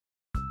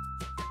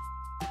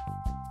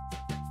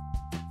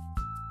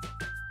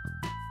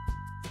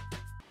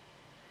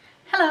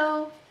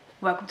Hello!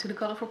 Welcome to the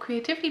Colourful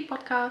Creativity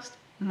podcast.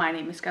 My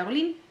name is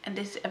Carolien and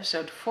this is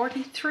episode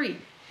 43.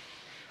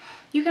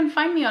 You can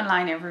find me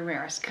online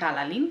everywhere as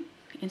Kralalien.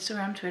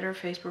 Instagram, Twitter,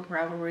 Facebook,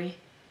 Ravelry.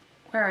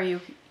 Where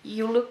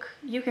you look,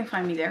 you can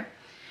find me there.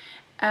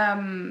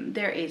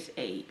 There is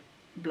a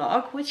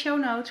blog with show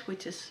notes,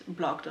 which is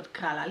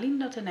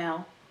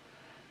blog.kralalien.nl.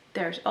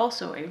 There's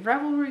also a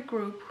Ravelry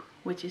group,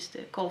 which is the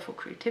Colourful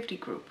Creativity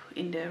group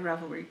in the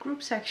Ravelry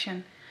group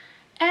section.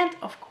 And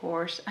of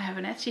course, I have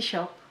an Etsy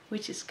shop,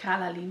 which is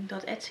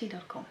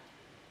kralalien.etsy.com.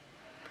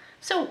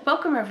 So,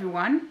 welcome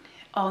everyone,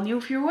 all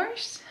new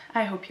viewers.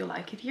 I hope you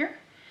like it here.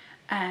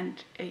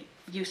 And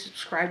you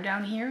subscribe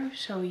down here,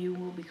 so you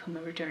will become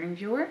a returning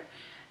viewer.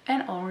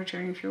 And all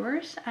returning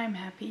viewers, I'm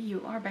happy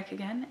you are back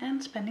again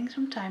and spending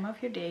some time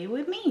of your day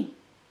with me.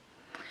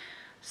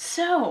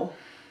 So,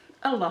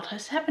 a lot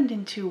has happened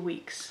in 2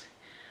 weeks.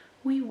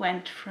 We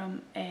went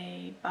from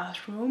a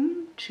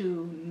bathroom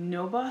to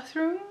no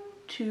bathroom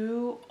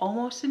to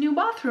almost a new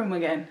bathroom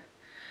again.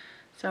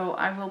 So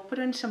I will put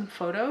in some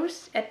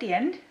photos at the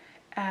end,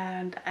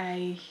 and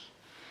I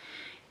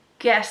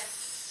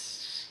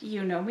guess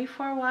you know me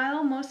for a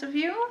while, most of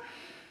you.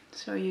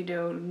 So you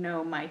don't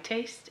know my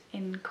taste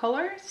in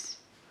colors,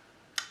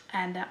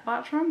 and that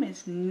bathroom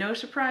is no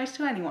surprise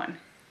to anyone.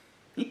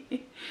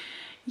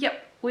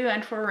 Yep, we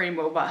went for a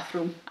rainbow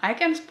bathroom. I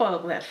can spoil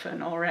that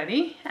fun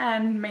already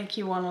and make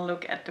you want to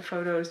look at the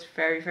photos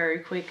very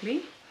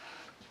quickly.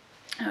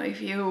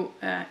 If you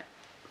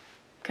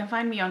can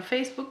find me on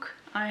Facebook,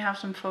 I have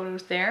some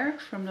photos there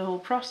from the whole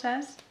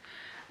process,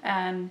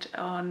 and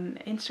on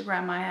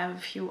Instagram I have a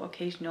few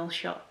occasional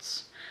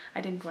shots.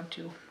 I didn't want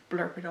to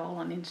blurb it all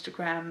on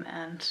Instagram,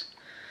 and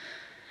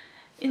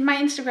in my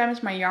Instagram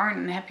is my yarn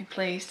and happy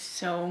place,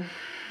 so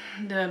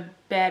the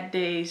bad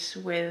days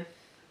with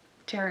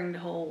tearing the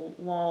whole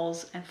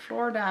walls and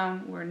floor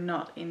down were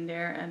not in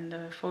there, and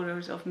the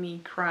photos of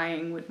me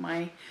crying with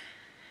my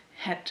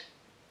head,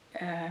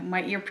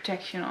 my ear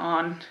protection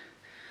on,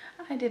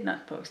 I did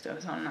not post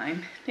those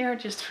online. They are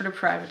just for the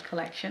private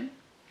collection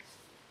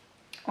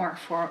or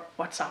for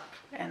WhatsApp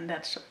and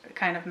that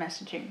kind of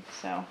messaging.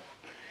 So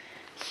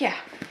yeah,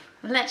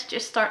 let's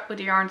just start with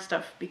the yarn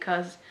stuff,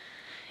 because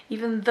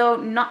even though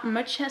not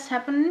much has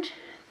happened,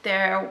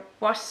 there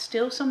was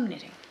still some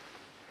knitting.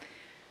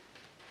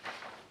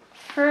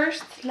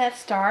 First, let's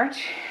start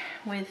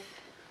with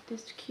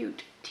this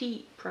cute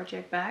tea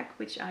project bag,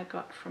 which I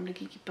got from the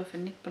Geeky Puff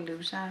and Knit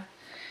Palooza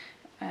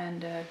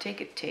and take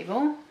it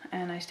table,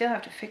 and I still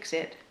have to fix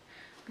it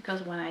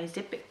because when I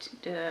zip it,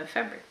 the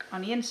fabric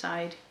on the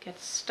inside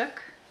gets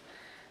stuck,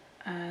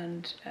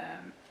 and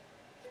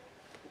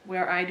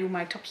where I do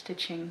my top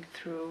stitching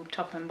through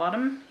top and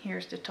bottom,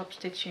 here's the top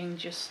stitching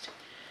just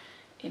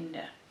in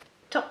the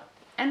top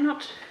and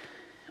not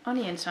on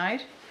the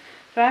inside.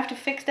 So I have to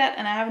fix that,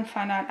 and I haven't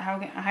found out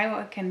how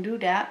I can do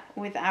that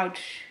without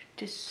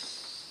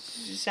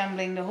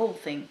disassembling the whole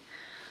thing.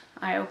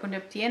 I opened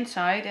up the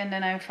inside and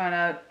then I found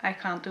out I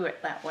can't do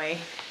it that way,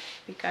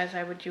 because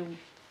I would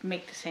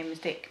make the same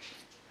mistake.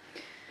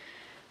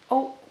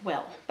 Oh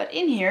well, but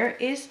in here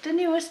is the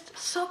newest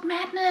Sock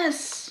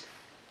Madness.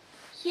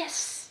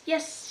 Yes,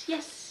 yes,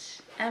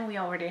 yes. And we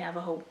already have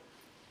a hole.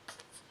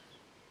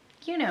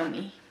 You know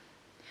me.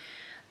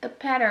 The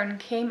pattern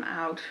came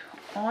out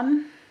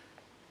on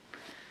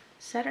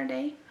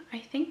Saturday, I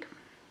think.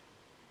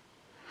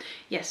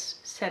 Yes,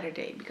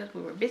 Saturday, because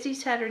we were busy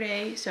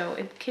Saturday, so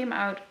it came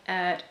out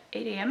at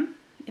 8 a.m.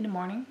 in the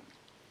morning.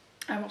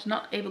 I was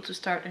not able to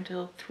start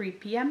until 3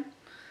 p.m.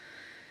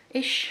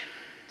 ish,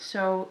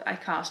 so I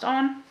cast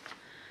on.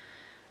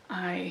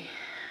 I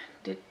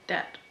did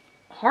that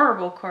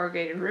horrible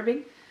corrugated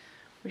ribbing,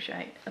 which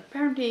I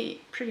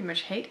apparently pretty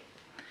much hate.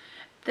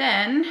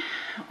 Then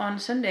on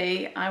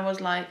Sunday I was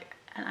like,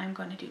 and I'm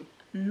gonna do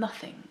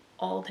nothing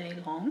all day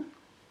long.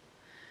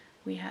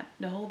 We had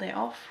the whole day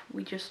off.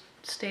 We just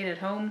stayed at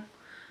home.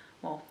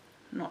 Well,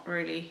 not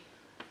really.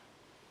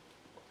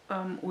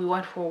 We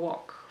went for a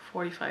walk,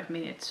 45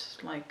 minutes,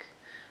 like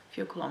a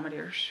few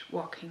kilometers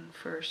walking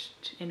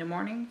first in the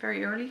morning,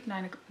 very early,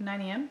 9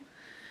 a.m.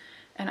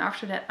 And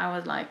after that I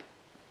was like,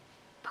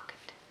 fuck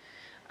it.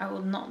 I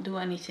will not do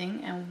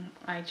anything, and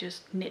I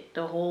just knit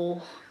the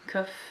whole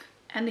cuff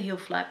and the heel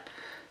flap,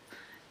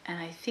 and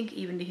I think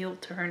even the heel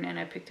turn, and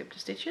I picked up the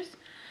stitches.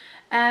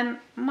 And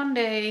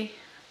Monday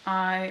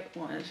I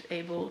was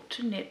able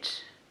to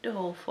knit the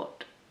whole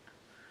foot.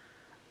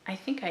 I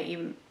think I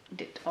even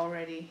did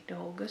already the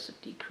whole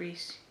gusset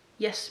decrease.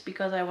 Yes,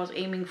 because I was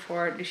aiming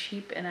for the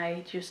sheep and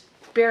I just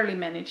barely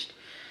managed.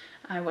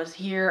 I was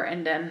here,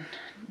 and then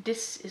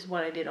this is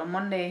what I did on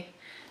Monday.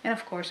 And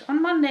of course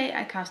on Monday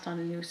I cast on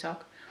a new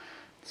sock.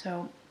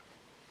 So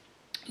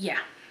yeah,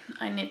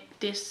 I knit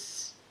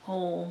this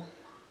whole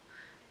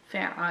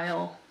Fair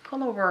Isle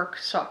colorwork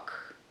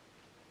sock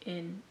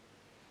in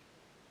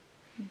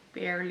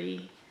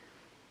barely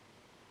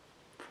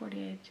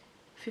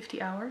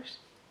 50 hours.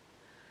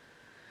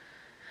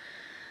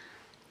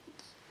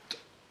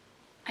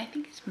 I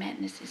think it's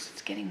madness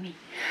is getting me.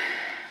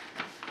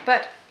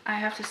 But I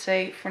have to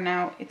say, for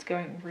now it's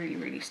going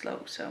really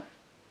slow, so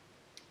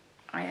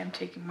I am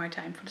taking my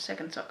time for the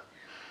second sock.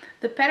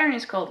 The pattern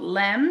is called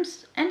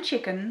Lambs and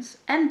Chickens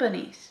and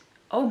Bunnies.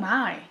 Oh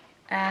my!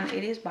 And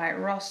it is by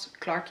Ross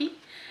Clarkey.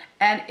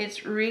 And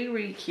it's really,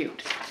 really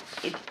cute.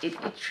 It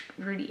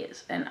really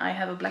is. And I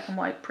have a black and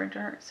white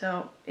printer,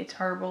 so it's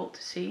horrible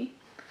to see.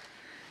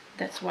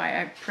 That's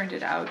why I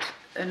printed out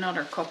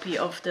another copy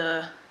of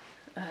the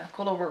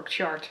colorwork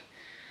chart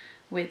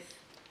with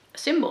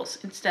symbols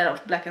instead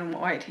of black and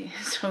white.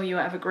 So you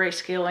have a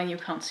grayscale and you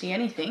can't see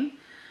anything.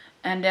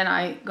 And then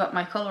I got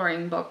my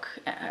coloring box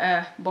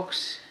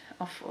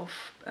of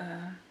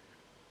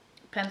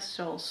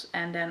pencils,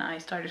 and then I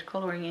started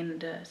coloring in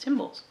the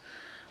symbols,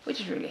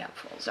 which is really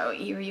helpful. So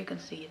here you can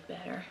see it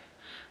better,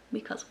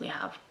 because we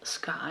have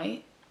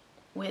sky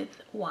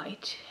with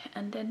white,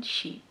 and then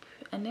sheep,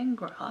 and then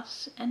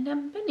grass, and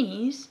then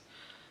bunnies,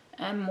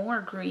 and more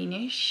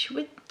greenish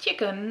with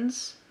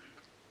chickens,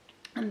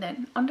 and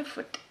then on the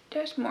foot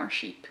there's more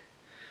sheep.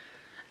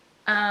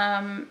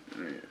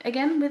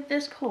 Again, with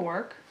this color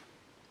work,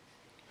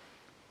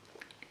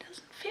 it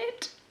doesn't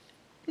fit.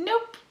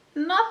 Nope,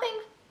 nothing.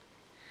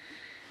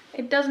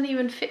 It doesn't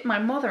even fit my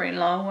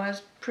mother-in-law, who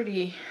has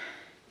pretty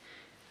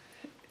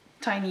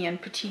tiny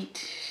and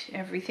petite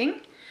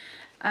everything,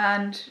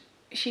 and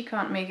she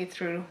can't make it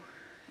through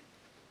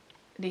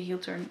the heel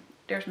turn.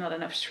 There's not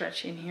enough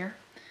stretch in here.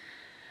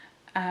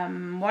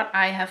 What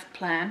I have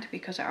planned,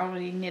 because I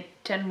already knit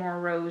 10 more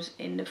rows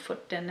in the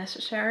foot than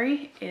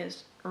necessary,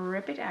 is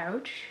rip it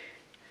out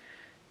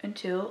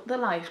until the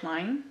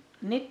lifeline,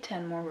 knit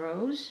 10 more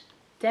rows,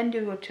 then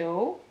do a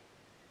toe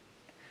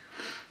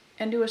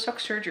and do a sock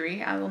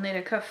surgery. I will knit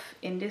a cuff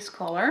in this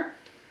color,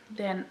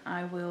 then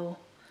I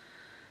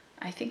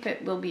think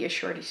it will be a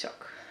shorty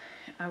sock.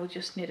 I will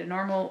just knit a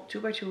normal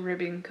 2x2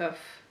 ribbing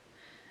cuff,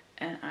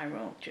 and I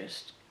will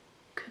just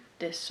cut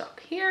this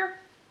sock here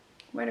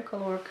where the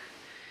color work,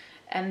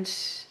 and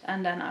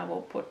then I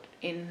will put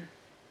in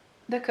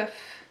the cuff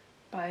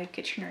by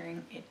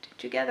Kitchenerring it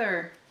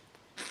together,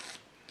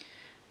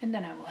 and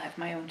then I will have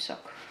my own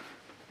sock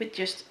with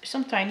just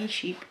some tiny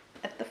sheep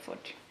at the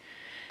foot,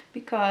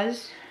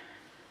 because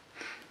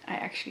I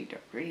actually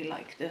don't really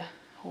like the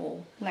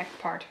whole leg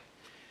part.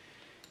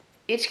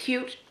 It's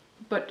cute,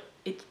 but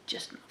it's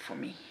just not for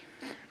me.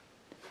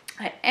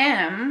 I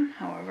am,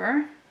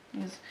 however,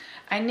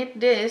 I knit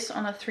this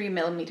on a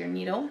 3mm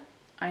needle.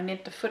 I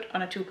knit the foot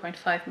on a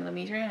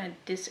 2.5mm, and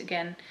this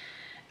again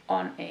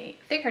on a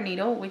thicker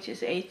needle, which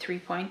is a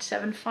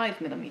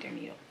 3.75mm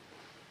needle.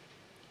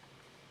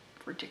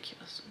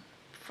 Ridiculous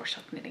for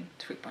sock knitting,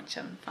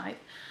 3.75.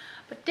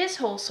 But this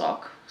whole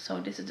sock, so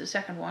this is the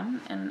second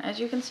one, and as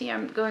you can see,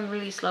 I'm going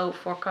really slow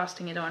for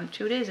casting it on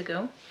 2 days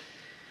ago.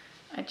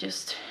 I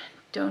just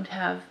don't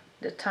have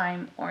the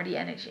time or the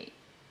energy,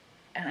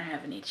 and I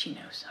have an itchy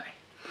nose, sorry.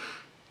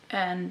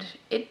 And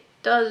it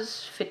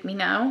does fit me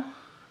now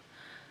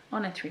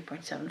on a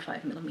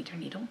 3.75mm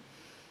needle.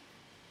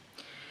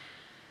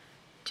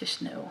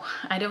 Just know,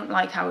 I don't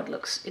like how it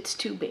looks. It's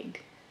too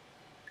big.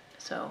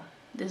 So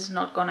this is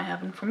not gonna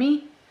happen for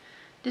me.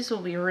 This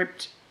will be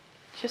ripped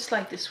just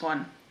like this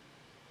one,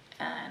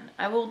 and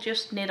I will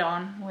just knit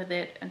on with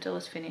it until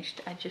it's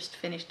finished. I just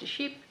finished the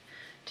sheep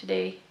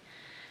today,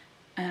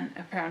 and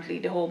apparently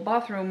the whole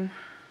bathroom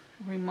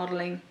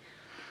remodeling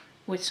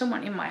with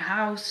someone in my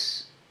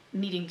house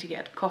needing to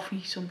get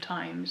coffee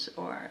sometimes,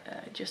 or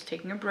just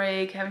taking a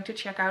break, having to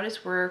check out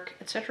his work,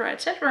 etc,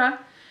 etc,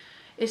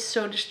 is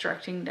so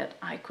distracting that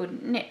I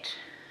couldn't knit.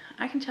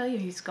 I can tell you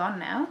he's gone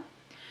now.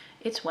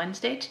 It's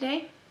Wednesday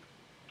today,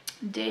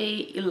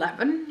 day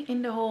 11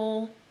 in the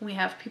whole we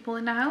have people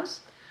in the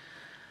house,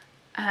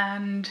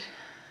 and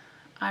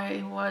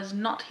I was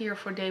not here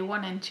for day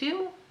 1 and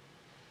 2,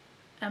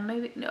 and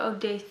maybe no,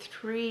 day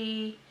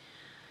 3.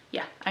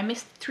 Yeah, I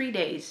missed 3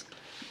 days.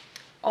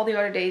 All the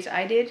other days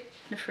I did.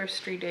 The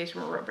first 3 days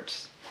were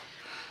Robert's.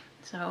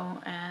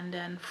 So, and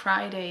then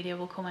Friday they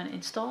will come and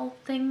install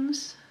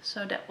things,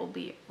 so that will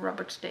be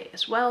Robert's day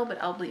as well,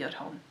 but I'll be at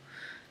home.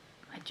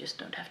 I just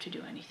don't have to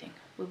do anything.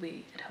 We'll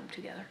be at home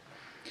together.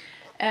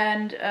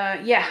 And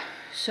yeah,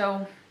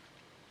 so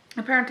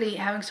apparently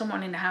having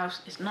someone in the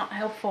house is not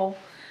helpful.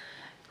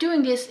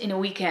 Doing this in a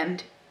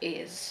weekend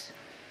is.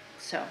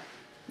 So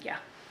yeah,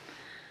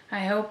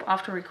 I hope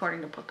after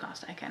recording the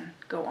podcast I can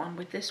go on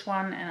with this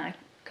one, and I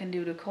can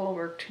do the color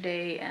work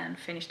today and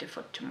finish the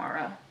foot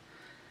tomorrow,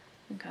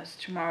 because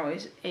tomorrow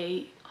is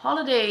a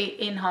holiday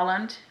in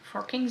Holland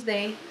for King's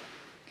Day,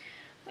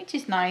 which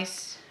is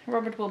nice.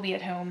 Robert will be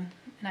at home,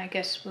 and I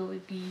guess we'll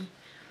be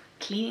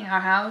cleaning our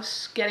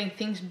house, getting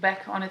things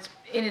back on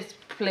in its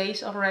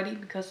place already,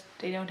 because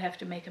they don't have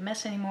to make a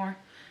mess anymore.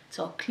 It's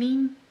all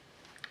clean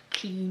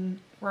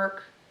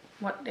work.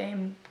 What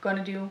I'm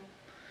gonna do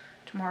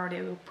tomorrow,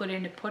 they will put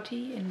in the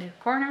putty in the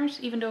corners.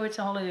 Even though it's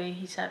a holiday,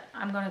 he said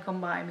I'm gonna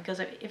come by, because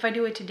if I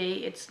do it today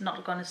it's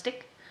not gonna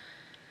stick,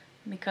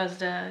 because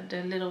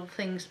the little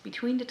things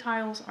between the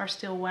tiles are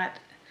still wet.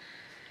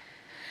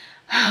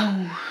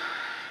 Oh,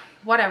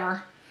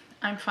 whatever.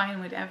 I'm fine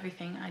with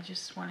everything. I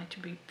just want it to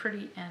be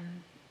pretty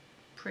and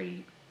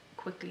pretty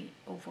quickly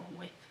over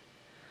with.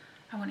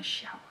 I want to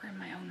shower in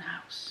my own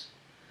house.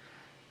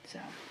 So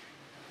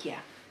yeah.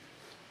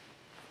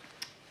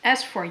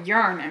 As for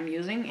yarn I'm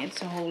using,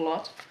 it's a whole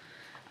lot.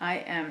 I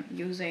am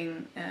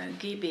using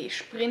GB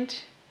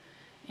Sprint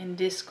in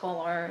this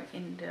color,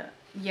 in the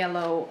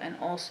yellow, and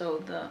also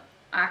the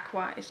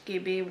aqua is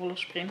GB Wool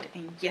Sprint.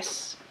 And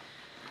yes,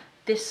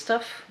 this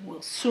stuff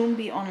will soon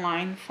be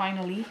online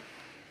finally.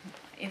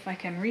 If I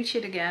can reach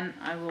it again,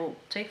 I will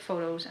take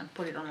photos and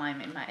put it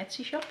online in my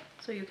Etsy shop.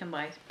 So you can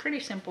buy pretty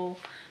simple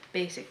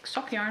basic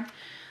sock yarn.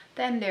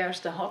 Then there's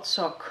the hot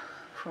sock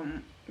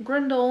from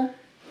Grundle.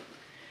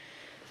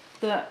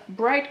 The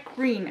bright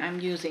green I'm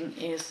using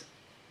is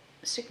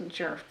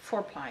Signature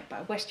 4-ply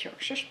by West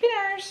Yorkshire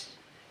Spinners.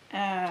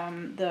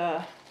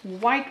 The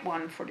white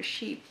one for the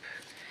sheep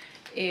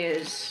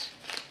is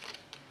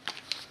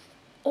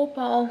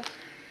Opal.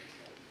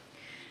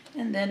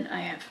 And then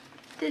I have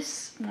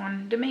this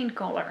one, the main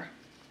color,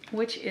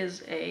 which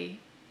is a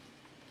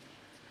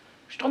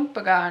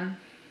Strompegarn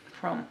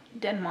from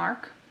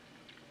Denmark.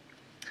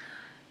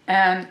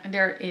 And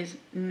there is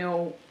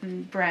no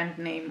brand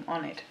name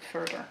on it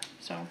further.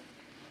 So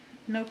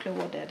no clue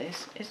what that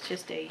is. It's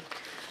just a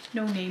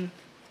no-name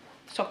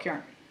sock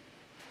yarn.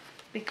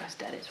 Because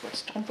that is what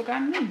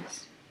Strompegarn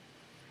means.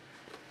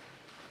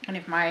 And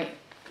if my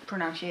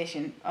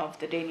pronunciation of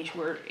the Danish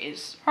word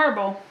is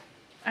horrible,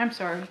 I'm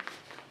sorry.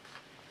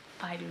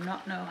 I do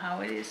not know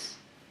how it is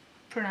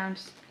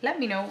pronounced. Let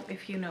me know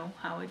if you know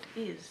how it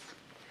is.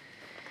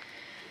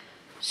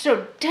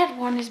 So that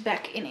one is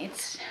back in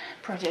its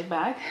project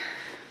bag,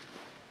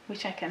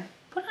 which I can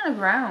put on the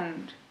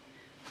ground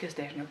because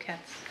there's no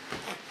cats.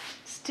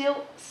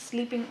 Still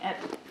sleeping at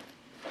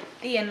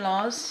the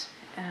in-laws,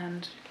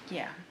 and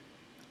yeah,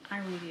 I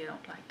really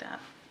don't like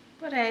that.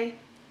 But hey,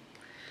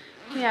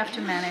 we have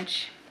to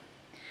manage.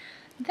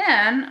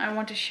 Then I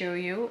want to show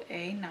you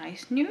a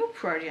nice new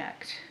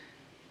project,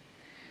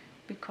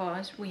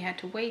 because we had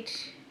to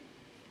wait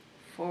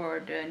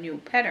for the new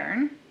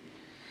pattern.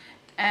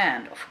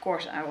 And of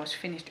course I was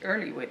finished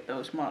early with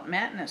those Mod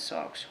Madness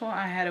socks. So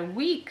I had a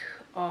week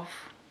of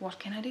what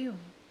can I do?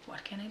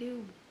 What can I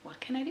do? What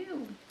can I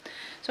do?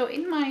 So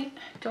in my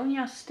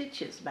Tonya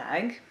Stitches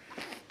bag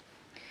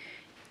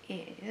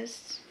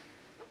is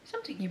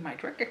something you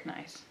might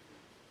recognize.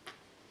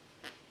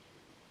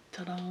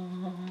 Ta-da!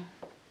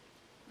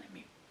 Let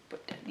me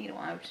put that needle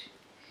out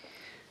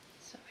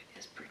so it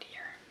is prettier.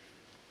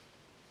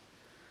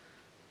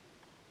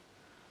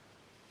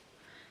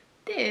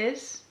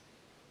 This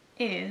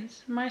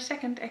is my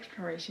second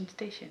exploration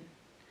station,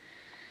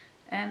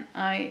 and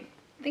I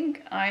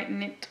think I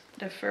knit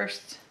the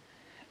first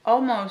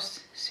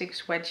almost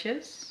 6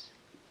 wedges.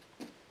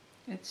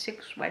 It's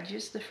 6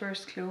 wedges, the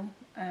first clue,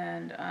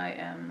 and I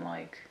am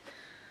like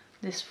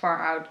this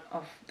far out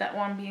of that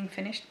one being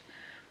finished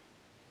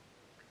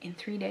in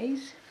 3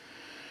 days.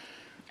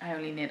 I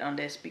only knit on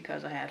this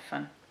because I had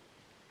fun.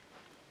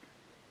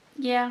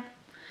 Yeah,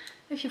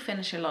 if you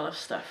finish a lot of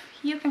stuff,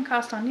 you can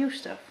cast on new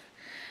stuff.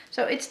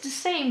 So it's the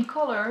same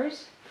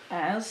colors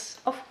as,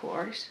 of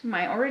course,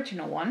 my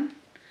original one.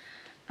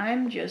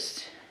 I'm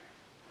just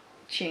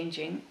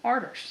changing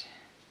orders.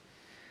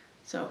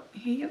 So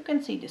here you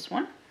can see this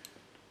one.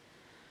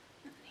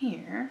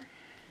 Here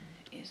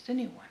is the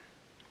new one.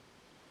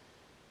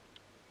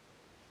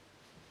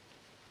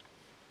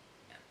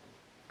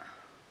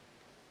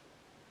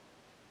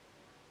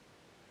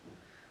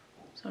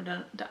 So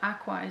the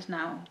aqua is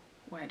now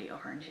where the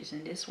orange is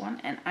in this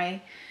one, and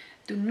I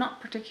do not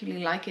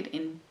particularly like it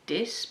in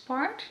this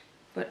part,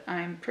 but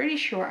I'm pretty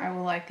sure I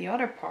will like the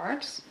other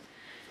parts,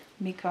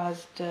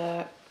 because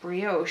the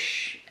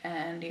brioche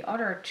and the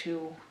other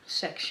 2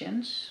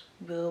 sections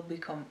will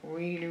become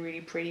really, really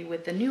pretty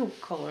with the new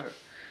color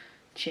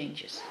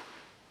changes.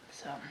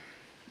 So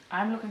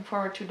I'm looking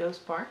forward to those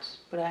parts,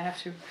 but I have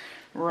to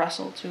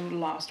rustle to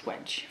last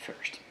wedge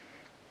first.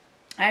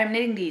 I am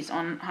knitting these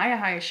on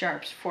higher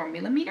sharps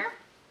 4mm.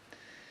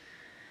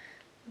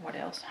 What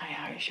else?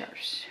 Higher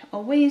sharps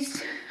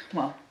always,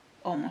 well,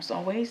 almost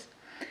always.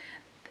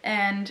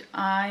 And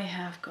I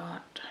have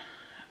got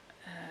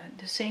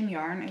the same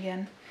yarn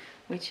again,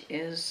 which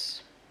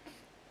is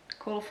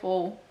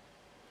Colourful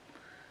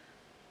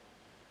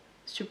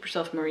Super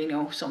Soft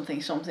Merino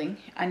something.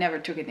 I never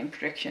took it in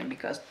production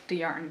because the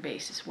yarn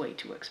base is way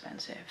too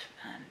expensive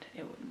and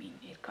it would mean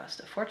it cost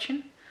a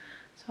fortune.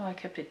 So I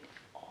kept it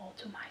all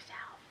to myself.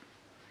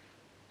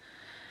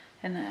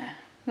 And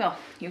well,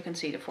 you can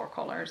see the 4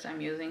 colors I'm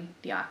using: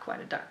 the aqua,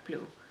 the dark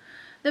blue,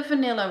 the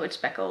vanilla with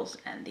speckles,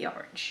 and the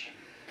orange.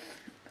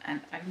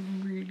 And I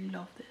really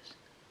love this.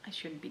 I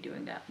shouldn't be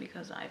doing that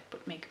because I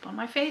put makeup on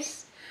my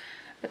face,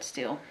 but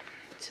still,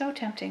 it's so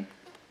tempting.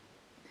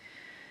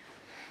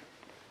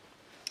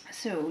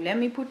 So let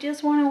me put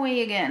this one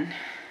away again.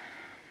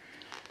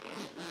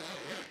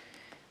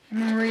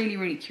 I'm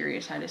really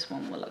curious how this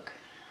one will look.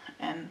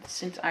 And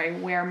since I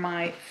wear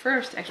my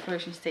first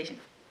exploration station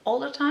all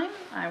the time,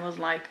 I was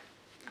like,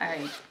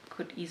 I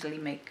could easily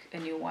make a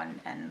new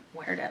one and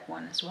wear that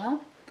one as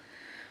well.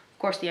 Of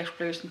course, the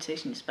exploration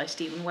station is by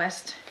Stephen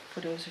West, for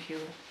those of you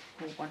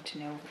who want to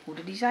know who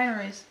the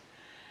designer is.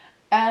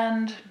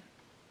 And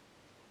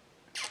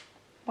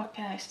what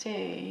can I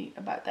say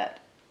about that?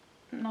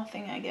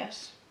 Nothing, I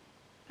guess.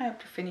 I hope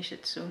to finish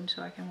it soon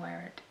so I can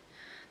wear it.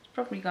 It's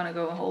probably gonna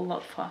go a whole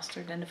lot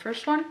faster than the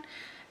first one,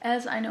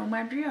 as I know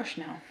my brioche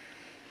now.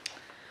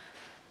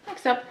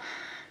 Next up,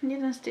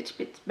 Knit and Stitch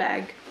Bits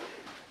bag.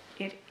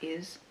 It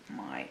is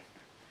my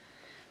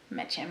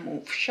Match and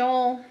Move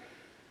shawl.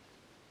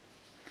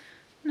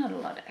 Not a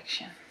lot of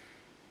action,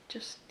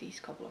 just these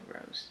couple of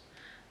rows.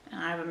 And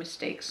I have a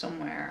mistake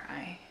somewhere.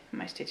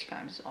 My stitch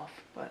count is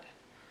off, but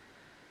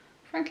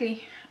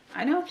frankly,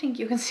 I don't think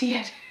you can see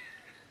it.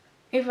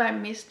 If I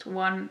missed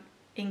one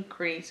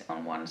increase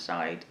on one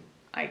side,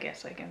 I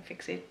guess I can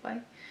fix it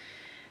by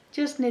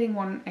just knitting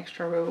one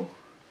extra row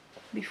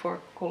before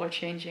color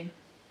changing.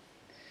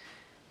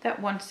 That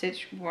one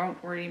stitch won't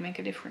really make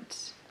a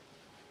difference.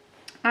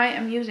 I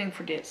am using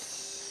for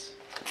this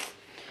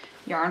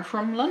yarn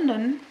from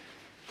London,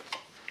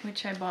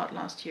 which I bought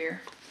last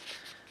year.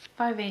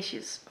 5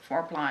 inches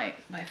 4-ply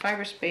by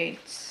Fiber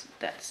Spades.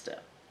 That's the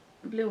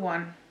blue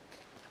one.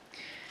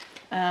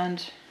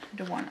 And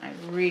the one I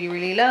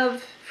really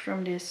love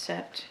from this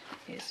set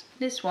is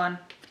this one,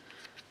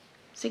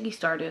 Ziggy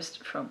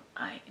Stardust from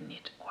I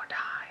Knit or Die.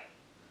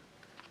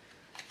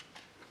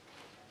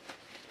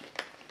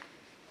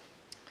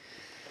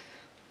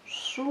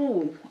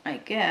 So I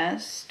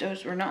guess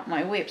those were not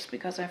my whips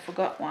because I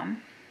forgot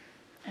one,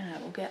 and I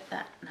will get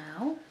that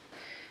now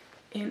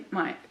in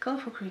my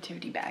Colourful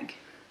Creativity bag.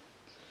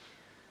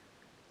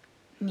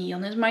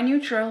 Neon is my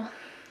neutral,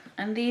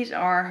 and these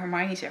are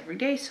Hermione's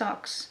Everyday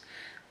socks,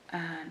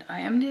 and I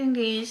am doing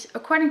these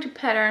according to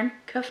pattern,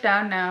 cuff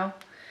down now,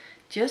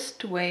 just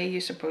the way you're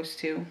supposed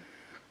to.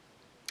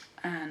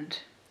 And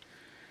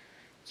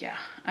yeah,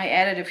 I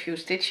added a few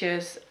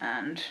stitches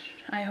and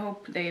I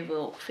hope they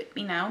will fit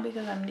me now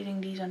because I'm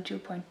knitting these on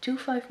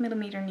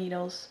 2.25mm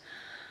needles,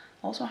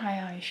 also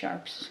high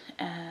sharps.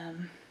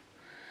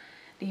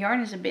 The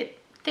yarn is a bit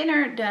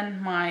thinner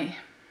than my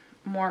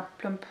more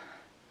plump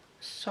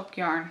sock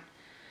yarn,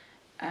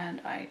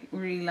 and I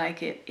really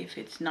like it if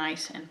it's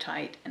nice and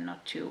tight and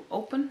not too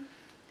open.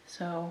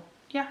 So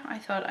yeah, I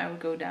thought I would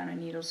go down a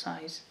needle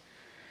size.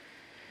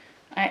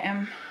 I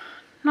am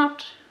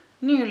not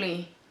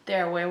nearly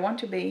there where I want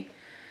to be.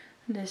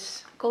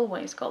 This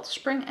colorway is called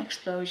Spring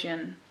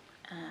Explosion,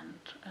 and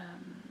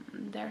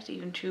there's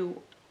even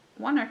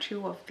one or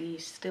two of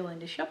these still in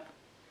the shop.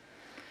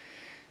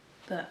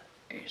 But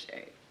there's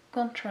a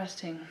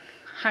contrasting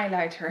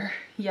highlighter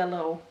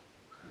yellow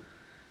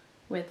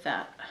with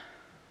that.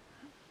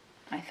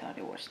 I thought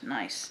it was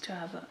nice to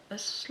have a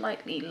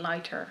slightly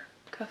lighter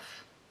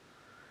cuff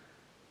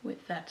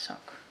with that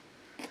sock.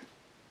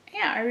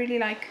 Yeah, I really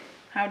like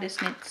how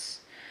this knits,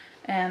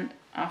 and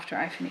after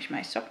I finish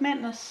my Sock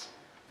Madness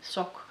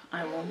sock,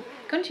 I will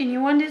continue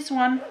on this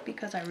one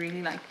because I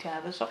really like to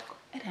have a sock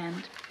at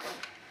hand.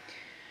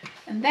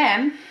 And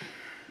then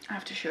I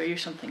have to show you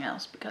something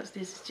else because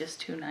this is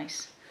just too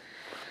nice.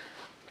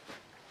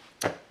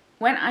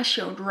 When I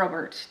showed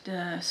Robert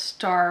the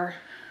Star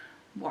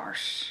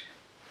Wars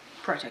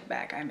project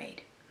bag I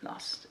made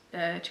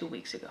 2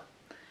 weeks ago,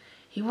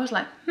 he was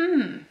like,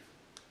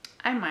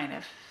 I might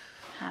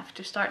have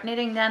to start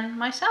knitting then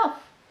myself.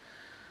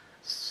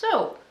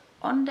 So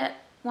on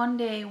that one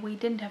day we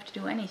didn't have to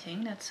do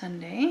anything, that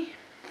Sunday,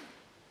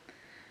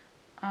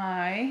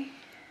 I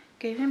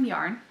gave him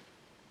yarn,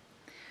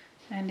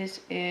 and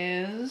this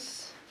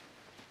is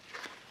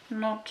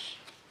not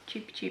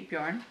cheap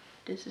yarn.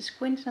 This is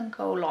Quince &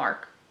 Co.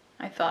 Lark.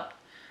 I thought,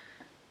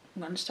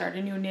 I'm gonna start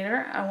a new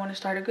knitter. I want to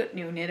start a good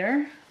new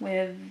knitter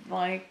with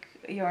like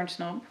a yarn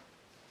snob.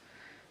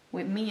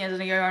 With me as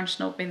a yarn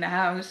snob in the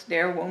house,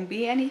 there won't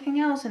be anything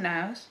else in the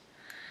house.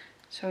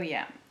 So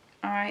yeah,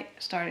 I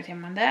started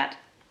him on that,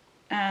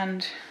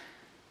 and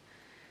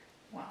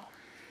well,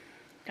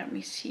 let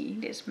me see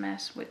this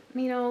mess with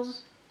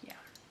needles. Yeah,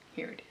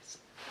 here it is.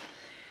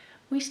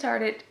 We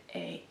started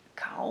a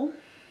cowl,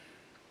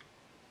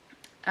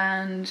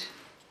 and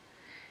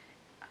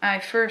I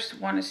first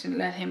wanted to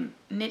let him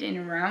knit in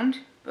a round,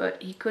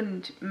 but he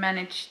couldn't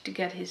manage to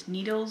get his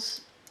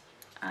needles,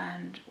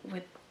 and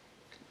with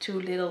too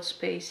little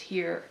space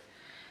here,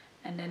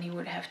 and then he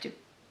would have to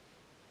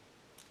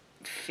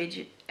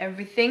fidget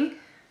everything.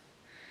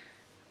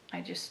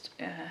 I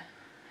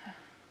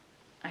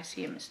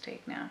see a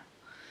mistake now,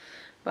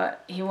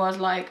 but he was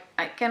like,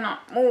 I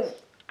cannot move,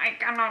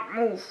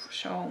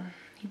 so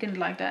he didn't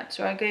like that.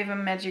 So I gave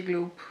him magic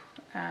loop,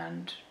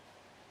 and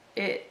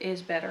it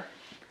is better.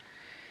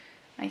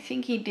 I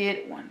think he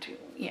did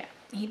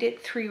he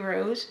did 3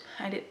 rows.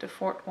 I did the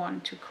 4th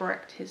one to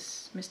correct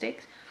his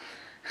mistakes.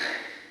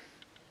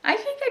 I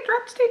think I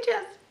dropped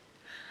stitches.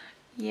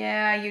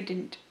 Yeah, you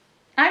didn't.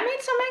 I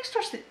made some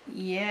extra stitches.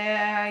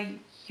 Yeah,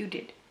 you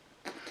did.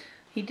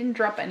 He didn't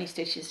drop any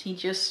stitches. He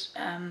just,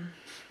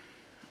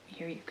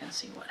 here you can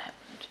see what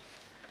happened.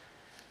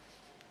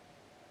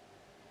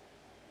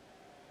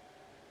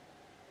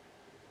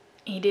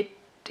 He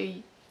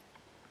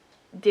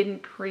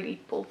didn't really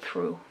pull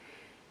through.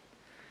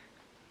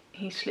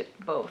 He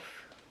slipped both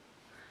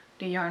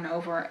the yarn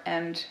over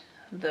and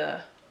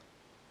the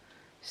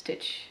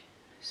stitch.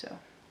 So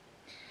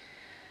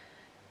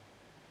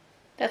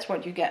that's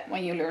what you get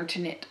when you learn to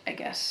knit, I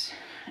guess.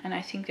 And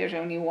I think there's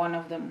only one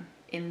of them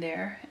in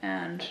there.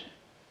 And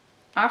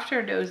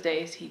after those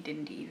days, he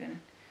didn't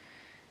even,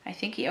 I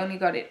think he only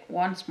got it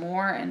once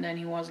more, and then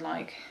he was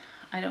like,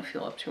 I don't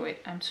feel up to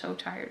it. I'm so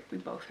tired. We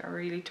both are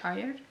really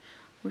tired.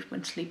 We've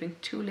been sleeping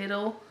too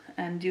little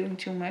and doing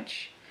too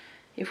much.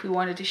 If we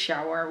wanted to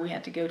shower, we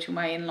had to go to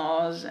my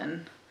in-laws,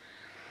 and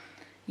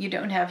you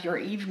don't have your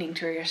evening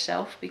to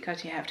yourself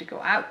because you have to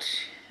go out.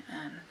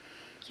 And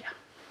yeah,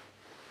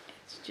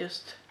 it's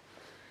just,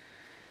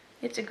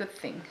 it's a good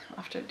thing.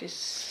 After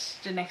this,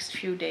 the next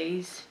few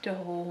days, the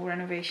whole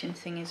renovation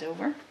thing is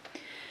over.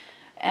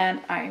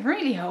 And I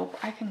really hope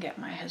I can get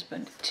my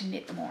husband to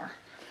knit more.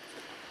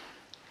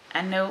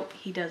 I know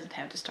he doesn't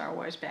have the Star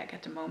Wars bag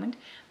at the moment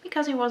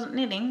because he wasn't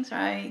knitting, so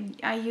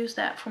I used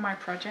that for my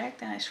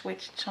project, and I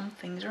switched some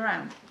things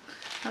around.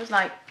 I was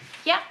like,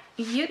 yeah,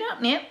 you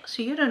don't knit,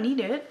 so you don't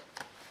need it.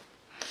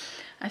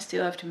 I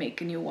still have to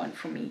make a new one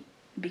for me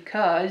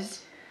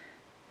because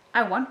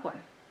I want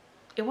one.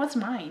 It was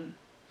mine.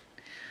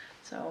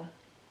 So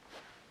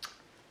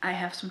I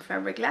have some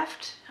fabric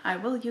left. I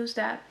will use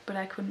that, but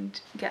I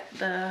couldn't get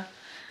the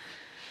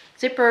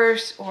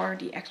zippers or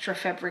the extra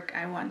fabric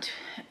I want,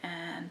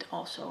 and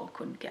also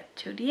couldn't get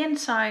to the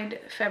inside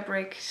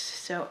fabric,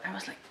 so I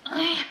was like,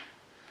 I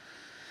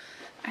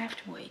have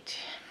to wait.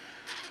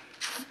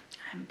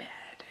 I'm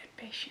bad at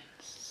patience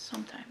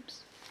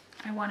sometimes.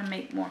 I want to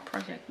make more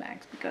project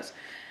bags because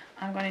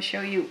I'm going to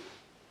show you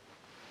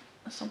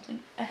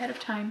something ahead of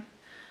time.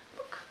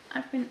 Look,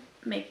 I've been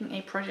making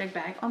a project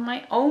bag on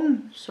my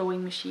own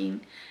sewing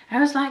machine.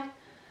 I was like,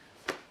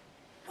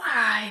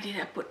 why did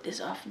I put this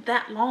off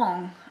that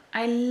long?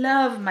 I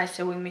love my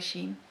sewing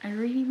machine. I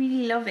really,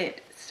 really love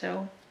it.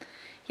 So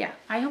yeah,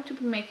 I hope to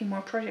be making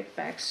more project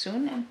bags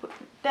soon and put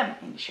them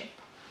in the shop.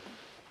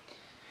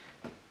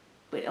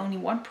 With only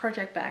one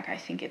project bag, I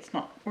think it's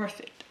not worth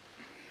it.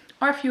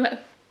 Or if you have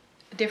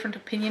a different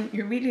opinion,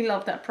 you really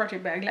love that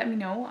project bag, let me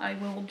know. I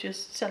will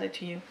just sell it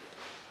to you.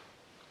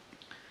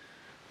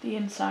 The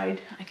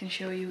inside, I can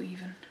show you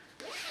even.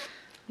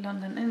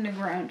 London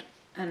Underground.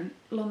 And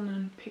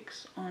London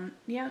picks on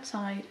the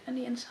outside, and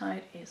the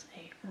inside is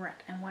a red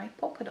and white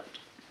polka dot.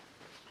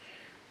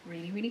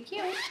 Really, really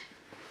cute.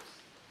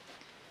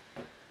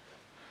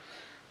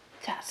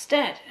 That's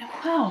that.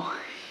 Well,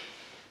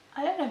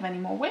 I don't have any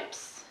more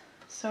whips,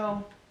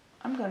 so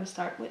I'm going to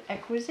start with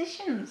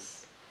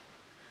acquisitions.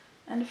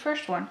 And the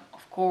first one,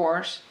 of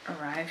course,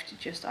 arrived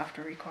just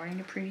after recording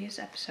the previous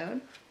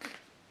episode,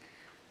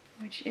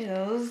 which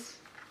is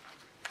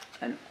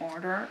an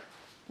order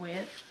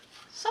with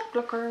sock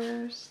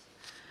blockers.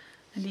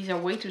 And these are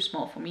way too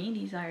small for me.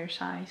 These are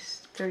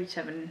size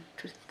 37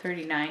 to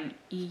 39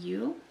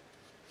 EU.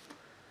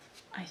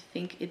 I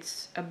think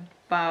it's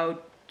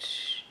about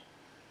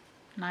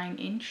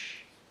 9"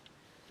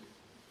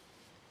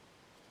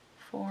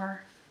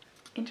 for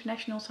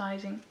international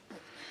sizing.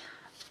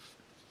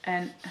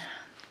 And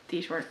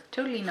these were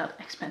totally not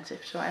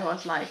expensive, so I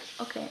was like,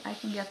 okay, I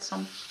can get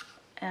some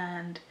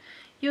and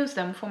use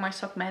them for my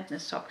Sock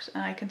Madness socks.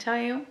 And I can tell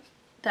you,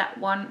 that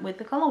one with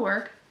the color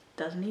work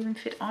doesn't even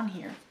fit on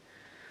here.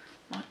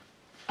 But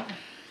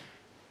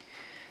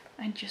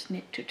I just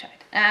knit too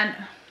tight. And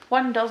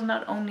one does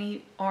not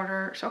only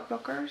order sock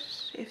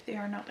blockers if they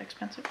are not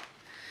expensive.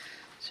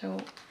 So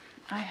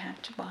I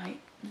had to buy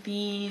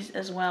these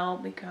as well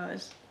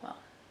because, well,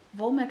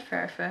 Volmet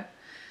Verve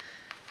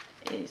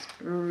is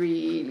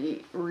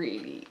really,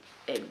 really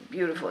a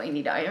beautiful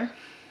indie dyer.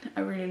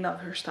 I really love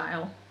her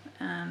style,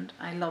 and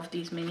I love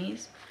these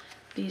minis.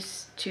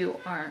 These two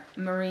are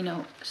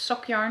merino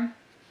sock yarn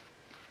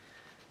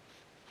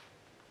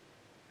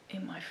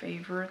in my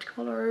favorite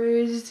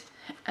colors,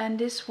 and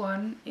this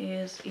one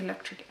is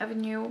Electric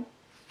Avenue,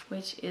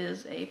 which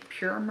is a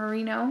pure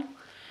merino.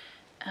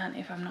 And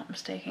if I'm not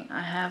mistaken,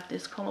 I have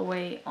this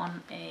colorway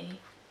on a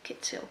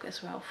kit silk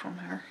as well from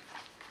her,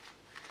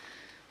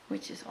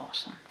 which is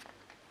awesome.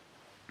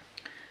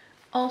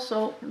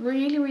 Also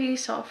really, really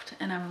soft,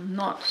 and I will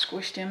not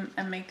squish them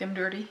and make them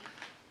dirty.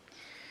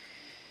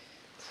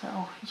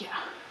 So yeah,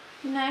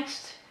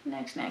 next.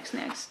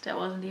 That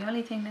wasn't the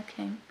only thing that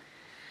came,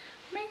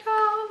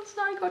 because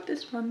I got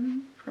this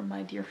one from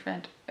my dear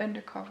friend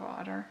Undercover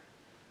Otter,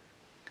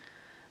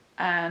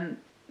 and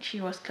she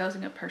was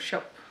closing up her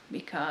shop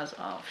because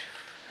of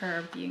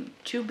her being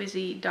too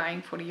busy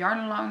dyeing for the Yarn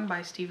Along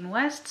by Stephen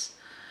West.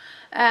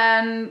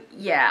 And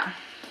yeah,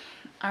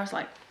 I was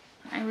like,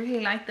 I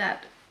really like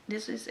that.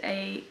 This is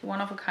a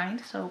one of a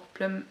kind, so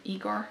Plum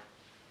Igor.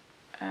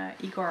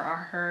 Igor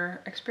are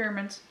her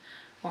experiments,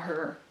 or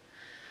her,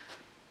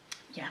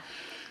 yeah,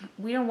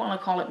 we don't want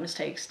to call it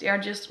mistakes. They are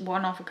just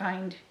one of a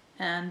kind,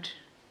 and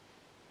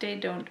they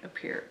don't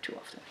appear too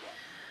often.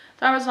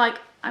 So I was like,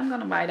 I'm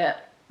gonna buy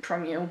that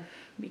from you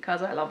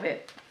because I love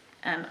it.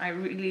 And I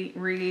really,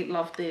 really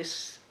love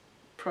this,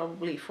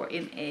 probably for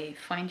in a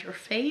Find Your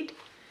Fade.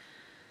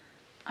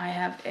 I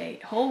have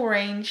a whole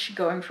range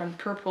going from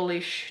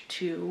purplish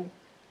to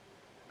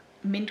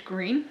mint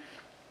green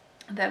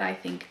that I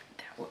think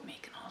that would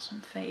make an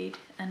awesome fade,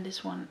 and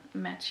this one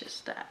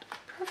matches that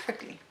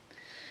perfectly.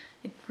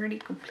 It really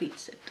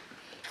completes it.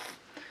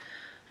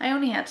 I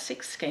only had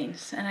 6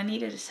 skeins and I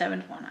needed a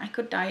 7th one. I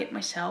could dye it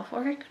myself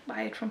or I could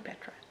buy it from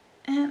Petra.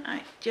 And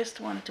I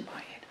just wanted to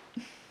buy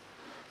it.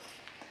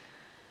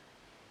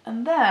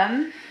 And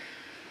then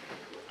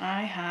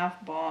I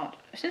have bought,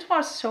 since I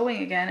was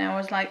sewing again, I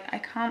was like, I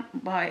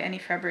can't buy any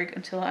fabric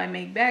until I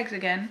make bags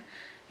again.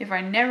 If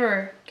I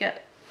never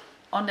get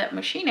on that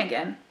machine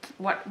again,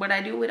 what would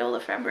I do with all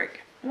the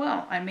fabric?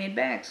 Well, I made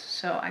bags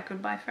so I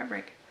could buy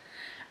fabric.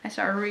 I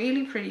saw a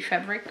really pretty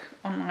fabric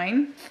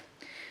online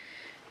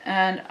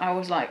and I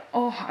was like,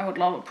 oh, I would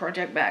love a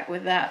project bag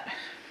with that.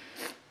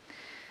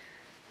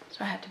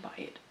 So I had to buy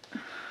it.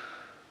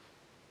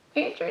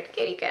 Here's the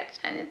kitty cat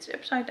and it's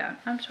upside down.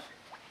 I'm sorry.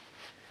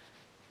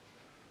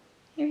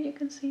 Here you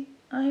can see,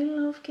 I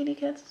love kitty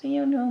cats,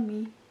 you know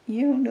me,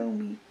 you know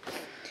me.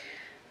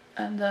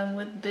 And then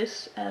with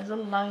this as a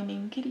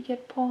lining, kitty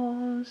cat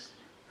paws.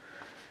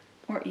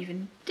 Or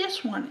even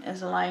this one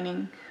as a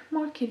lining,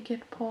 more kitty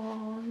cat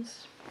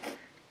paws.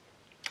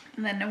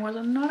 And then there was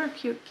another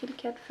cute kitty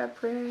cat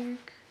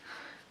fabric.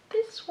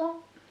 This one,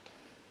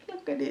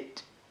 look at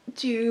it,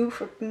 too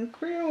freaking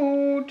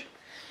cute.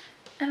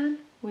 And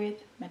with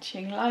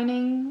matching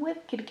lining with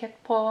kitty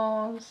cat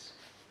paws.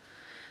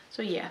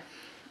 So yeah,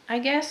 I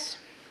guess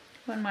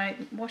when my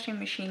washing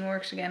machine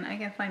works again, I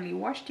can finally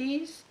wash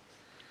these.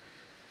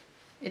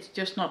 It's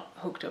just not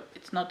hooked up.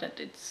 It's not that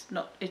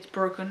it's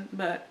broken,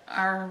 but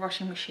our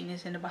washing machine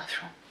is in the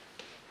bathroom.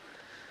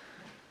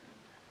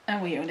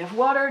 And we don't have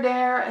water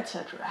there,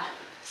 etc.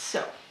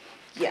 So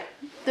yeah,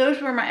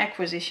 those were my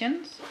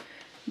acquisitions.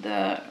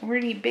 The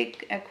really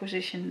big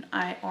acquisition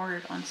I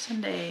ordered on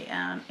Sunday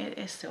and it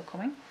is still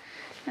coming.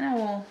 And I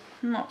will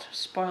not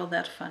spoil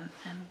that fun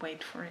and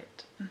wait for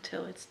it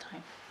until it's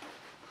time.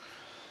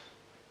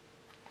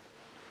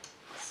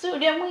 So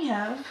then we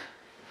have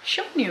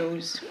shop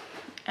news.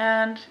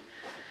 And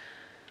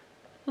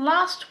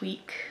last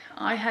week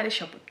I had a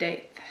shop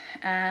update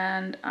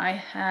and I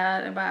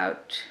had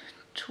about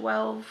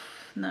 12,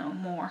 no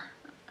more,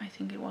 I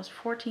think it was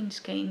 14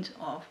 skeins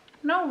of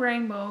No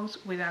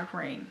Rainbows Without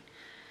Rain.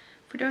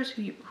 For those of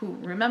you who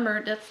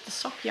remember, that's the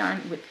sock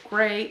yarn with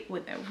grey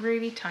with a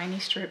really tiny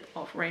strip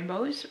of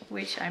rainbows,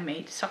 which I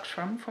made socks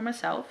from for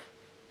myself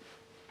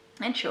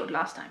and showed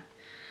last time.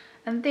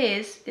 And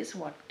this is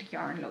what the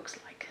yarn looks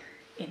like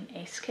in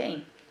a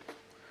skein.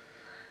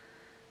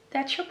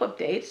 That shop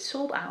update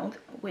sold out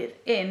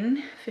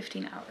within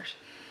 15 hours.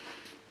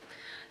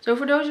 So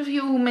for those of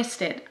you who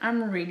missed it,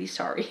 I'm really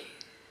sorry.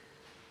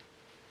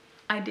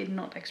 I did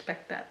not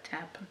expect that to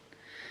happen.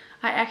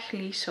 I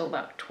actually sold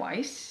out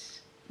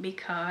twice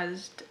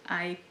because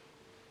I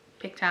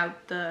picked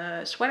out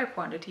the sweater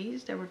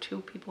quantities. There were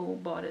 2 people who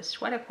bought a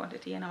sweater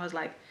quantity and I was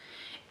like,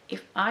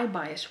 if I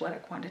buy a sweater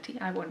quantity,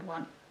 I want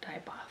one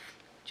dye bath,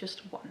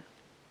 just one.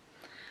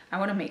 I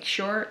want to make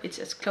sure it's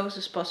as close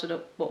as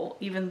possible,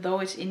 even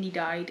though it's indie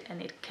dyed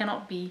and it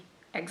cannot be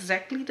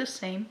exactly the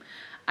same.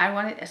 I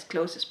want it as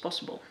close as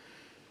possible.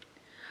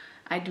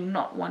 I do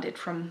not want it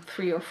from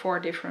 3 or 4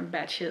 different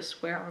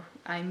batches where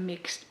I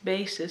mixed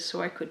bases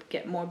so I could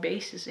get more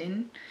bases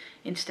in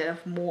instead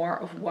of more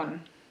of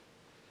one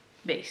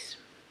base.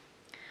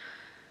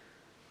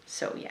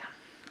 So yeah,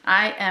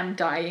 I am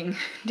dyeing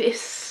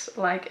this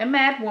like a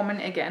mad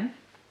woman again.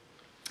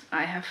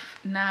 I have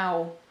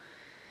now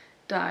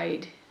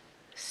dyed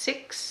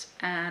 6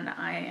 and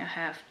I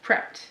have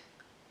prepped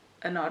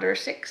another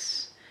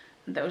 6.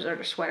 Those are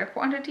the sweater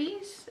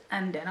quantities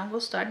and then I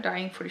will start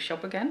dyeing for the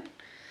shop again.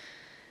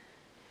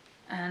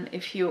 And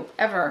if you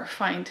ever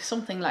find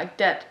something like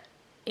that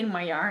in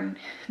my yarn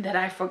that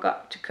I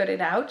forgot to cut it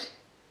out,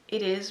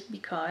 it is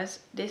because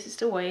this is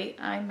the way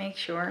I make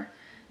sure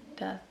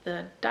that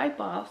the dye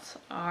baths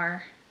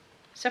are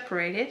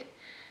separated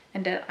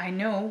and that I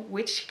know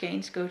which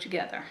skeins go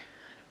together,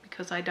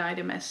 because I dye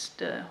them as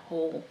the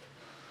whole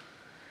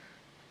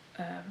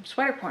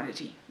sweater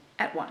quantity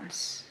at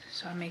once.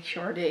 So I make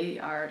sure they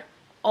are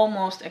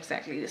almost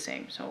exactly the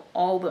same. So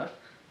all the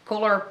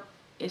color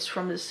is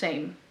from the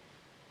same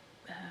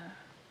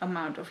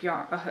amount of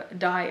yarn,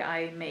 dye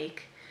I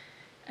make,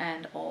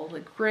 and all the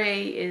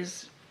gray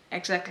is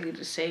exactly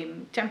the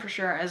same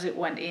temperature as it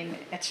went in,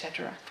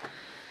 etc.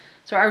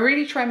 So I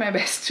really try my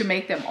best to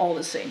make them all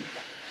the same.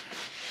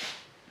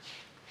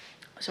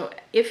 So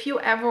if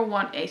you ever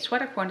want a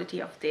sweater quantity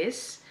of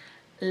this,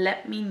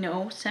 let me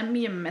know, send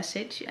me a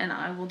message and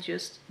I will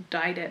just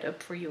dye that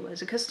up for you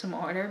as a custom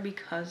order,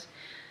 because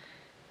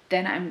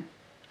then I'm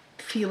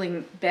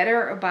feeling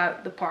better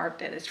about the part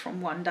that is from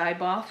 1 dye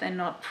bath and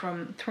not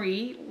from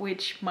 3,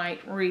 which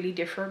might really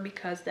differ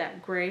because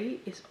that gray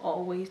is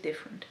always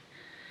different.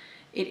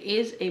 It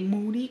is a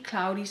moody,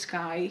 cloudy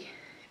sky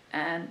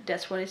and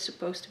that's what it's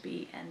supposed to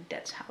be, and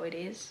that's how it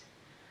is.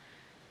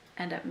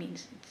 And that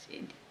means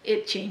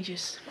it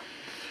changes.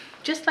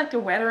 Just like the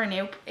weather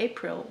in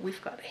April,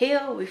 we've got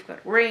hail, we've got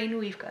rain,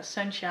 we've got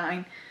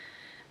sunshine,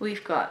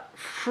 we've got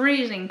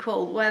freezing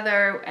cold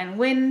weather and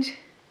wind.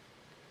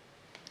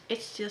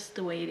 It's just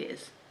the way it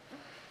is.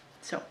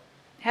 So,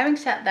 having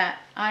said that,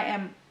 I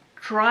am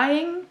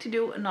trying to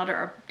do another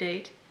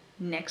update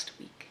next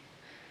week.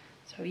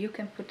 So you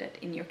can put that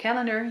in your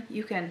calendar.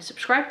 You can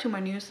subscribe to my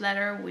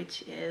newsletter,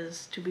 which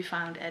is to be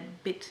found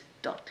at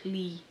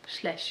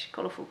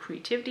bit.ly/Colourful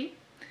Creativity.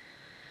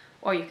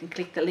 Or you can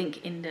click the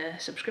link in the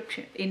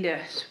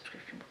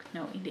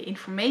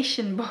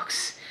information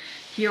box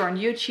here on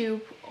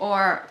YouTube,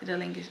 or the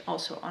link is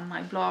also on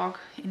my blog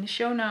in the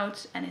show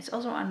notes, and it's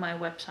also on my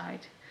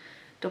website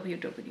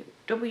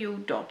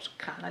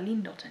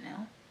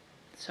www.kralalien.nl.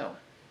 So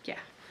yeah,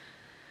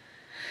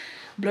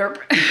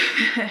 blurb.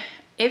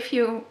 If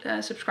you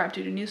subscribe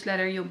to the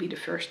newsletter, you'll be the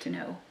first to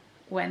know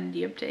when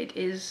the update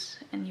is,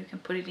 and you can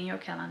put it in your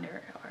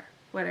calendar or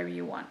whatever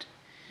you want.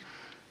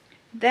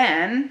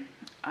 Then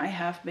I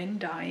have been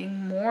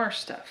dyeing more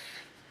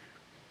stuff.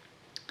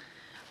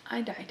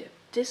 I dyed up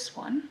this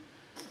one,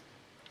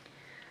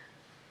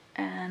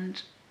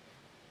 and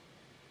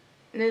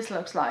this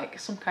looks like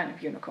some kind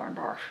of unicorn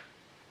barf.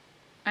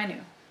 I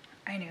know,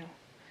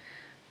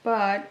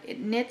 but it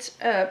knits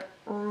up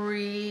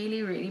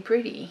really, really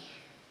pretty.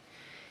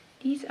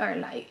 These are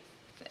like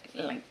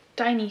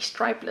tiny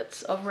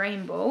striplets of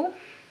rainbow,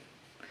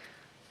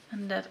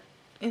 and that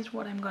is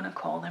what I'm gonna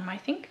call them, I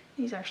think.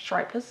 These are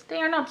striplets. They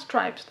are not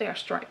stripes, they are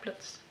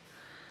striplets.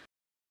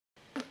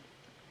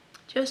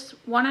 Just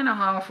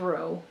 1.5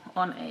 row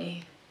on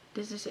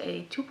this is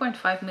a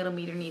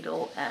 2.5mm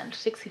needle and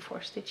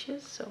 64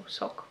 stitches, so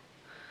sock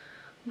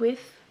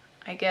width.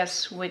 I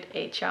guess with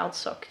a child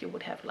sock you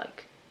would have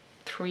like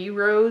 3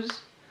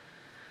 rows,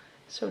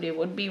 so they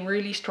would be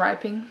really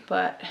striping,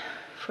 but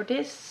for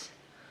this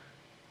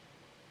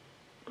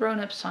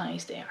grown-up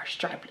size they are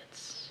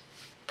striplets.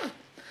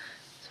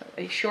 So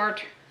a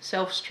short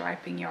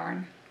self-striping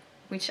yarn,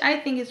 which I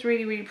think is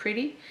really, really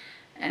pretty,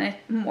 and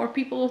more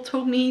people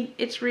told me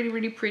it's really,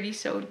 really pretty.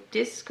 So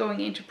this is going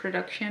into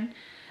production,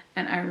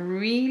 and I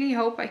really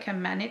hope I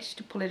can manage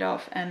to pull it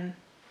off and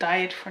dye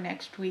it for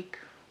next week,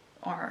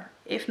 or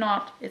if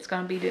not, it's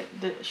gonna be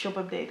the shop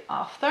update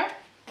after.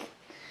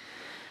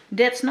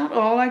 That's not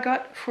all I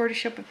got for the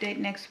shop update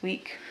next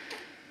week,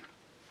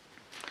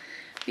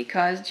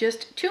 because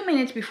just 2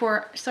 minutes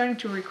before starting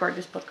to record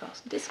this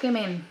podcast, this came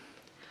in.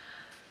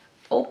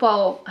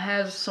 Opal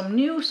has some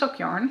new sock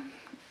yarn,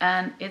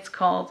 and it's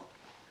called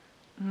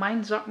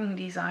Mijn Sokken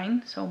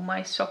Design, so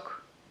my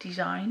sock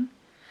design,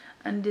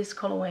 and this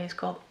colorway is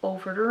called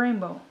Over the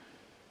Rainbow.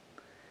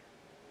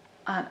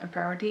 And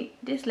apparently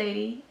this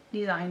lady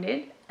designed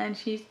it, and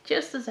she's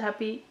just as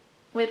happy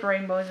with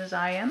rainbows as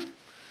I am,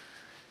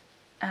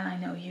 and I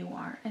know you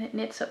are. And it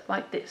knits up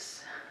like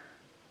this.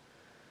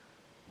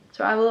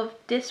 So I will have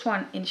this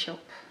one in shop.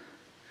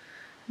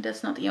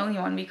 That's not the only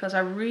one, because I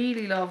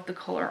really love the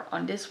color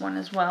on this one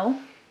as well.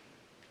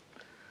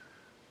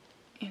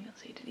 You can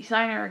see the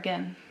designer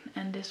again,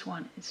 and this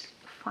one is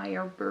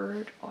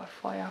Firebird or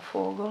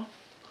Firevogel.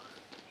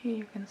 Here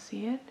you can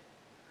see it.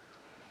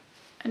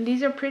 And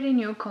these are pretty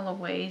new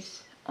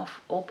colorways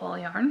of opal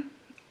yarn,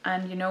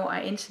 and you know,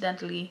 I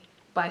incidentally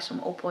buy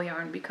some opal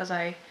yarn because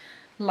I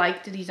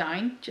like the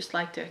design, just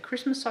like the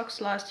Christmas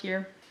socks last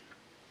year,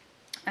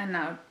 and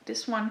now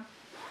this one.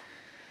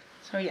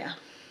 So yeah,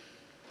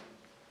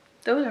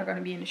 those are going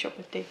to be in the shop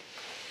update.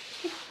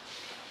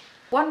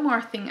 One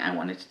more thing I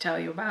wanted to tell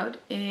you about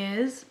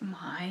is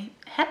my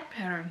hat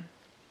pattern.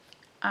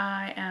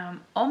 I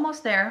am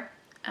almost there,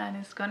 and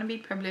it's going to be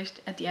published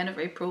at the end of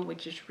April,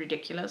 which is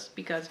ridiculous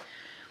because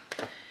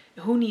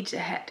who needs a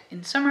hat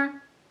in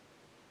summer?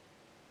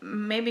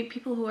 Maybe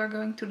people who are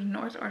going to the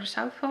North or the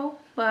South Pole,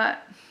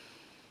 but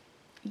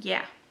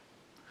yeah,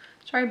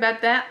 sorry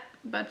about that,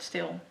 but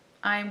still,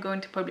 I'm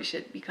going to publish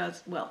it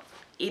because, well,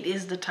 it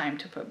is the time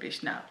to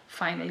publish now.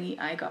 Finally,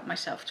 I got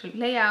myself to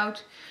lay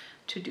out,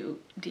 to do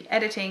the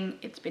editing.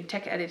 It's been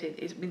tech edited,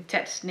 it's been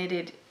test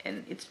knitted,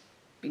 and it's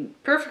been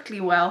perfectly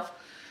well.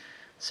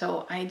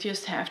 So I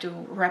just have to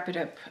wrap it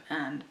up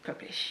and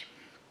publish,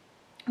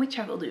 which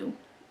I will do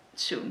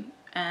soon.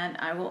 And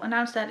I will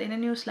announce that in a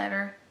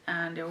newsletter,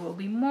 and there will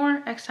be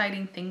more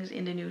exciting things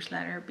in the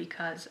newsletter,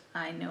 because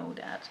I know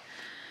that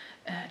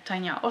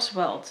Tanya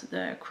Oswald,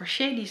 the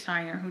crochet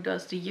designer who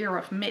does the Year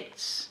of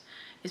Mitts,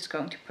 is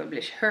going to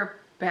publish her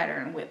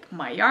pattern with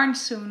my yarn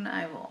soon.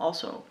 I will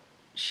also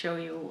show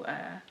you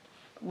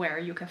where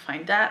you can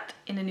find that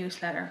in the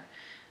newsletter,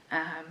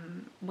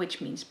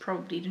 which means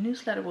probably the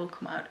newsletter will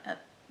come out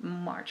at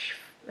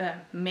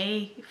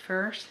May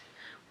 1st,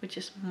 which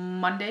is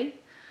Monday.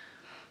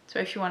 So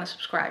if you want to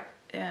subscribe,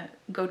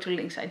 go to the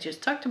links I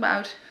just talked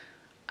about.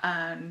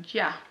 And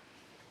yeah,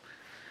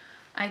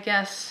 I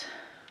guess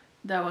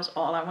that was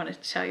all I wanted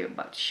to tell you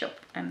about shop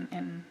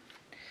and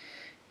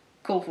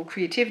Colourful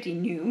Creativity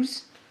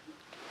news.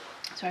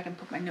 So I can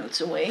put my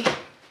notes away,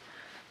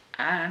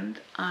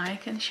 and I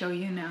can show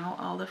you now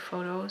all the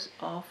photos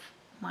of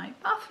my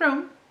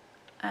bathroom,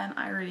 and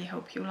I really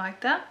hope you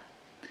like that.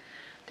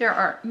 There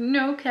are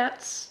no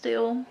cats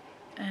still,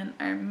 and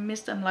I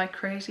miss them like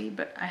crazy,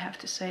 but I have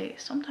to say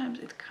sometimes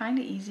it's kind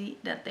of easy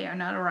that they are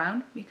not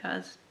around,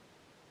 because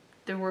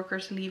the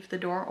workers leave the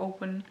door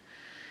open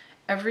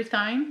every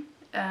time,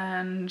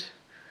 and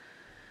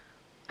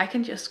I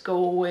can just go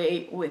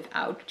away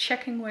without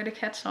checking where the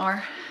cats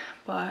are.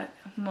 But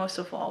most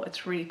of all,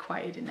 it's really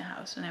quiet in the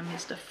house, and I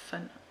miss the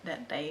fun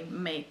that they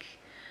make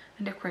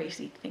and the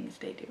crazy things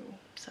they do.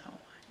 So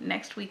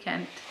next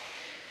weekend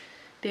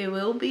they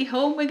will be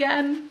home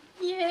again.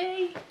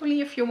 Yay!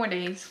 Only a few more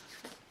days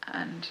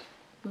and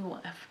we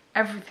will have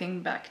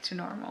everything back to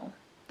normal.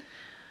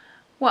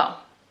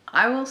 Well,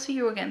 I will see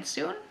you again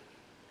soon.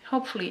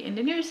 Hopefully in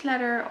the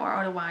newsletter, or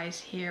otherwise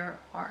here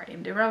or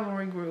in the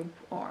Ravelry group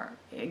or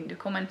in the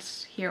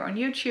comments here on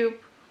YouTube.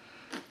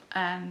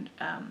 And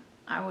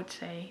I would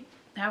say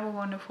have a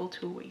wonderful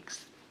 2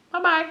 weeks.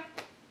 Bye bye!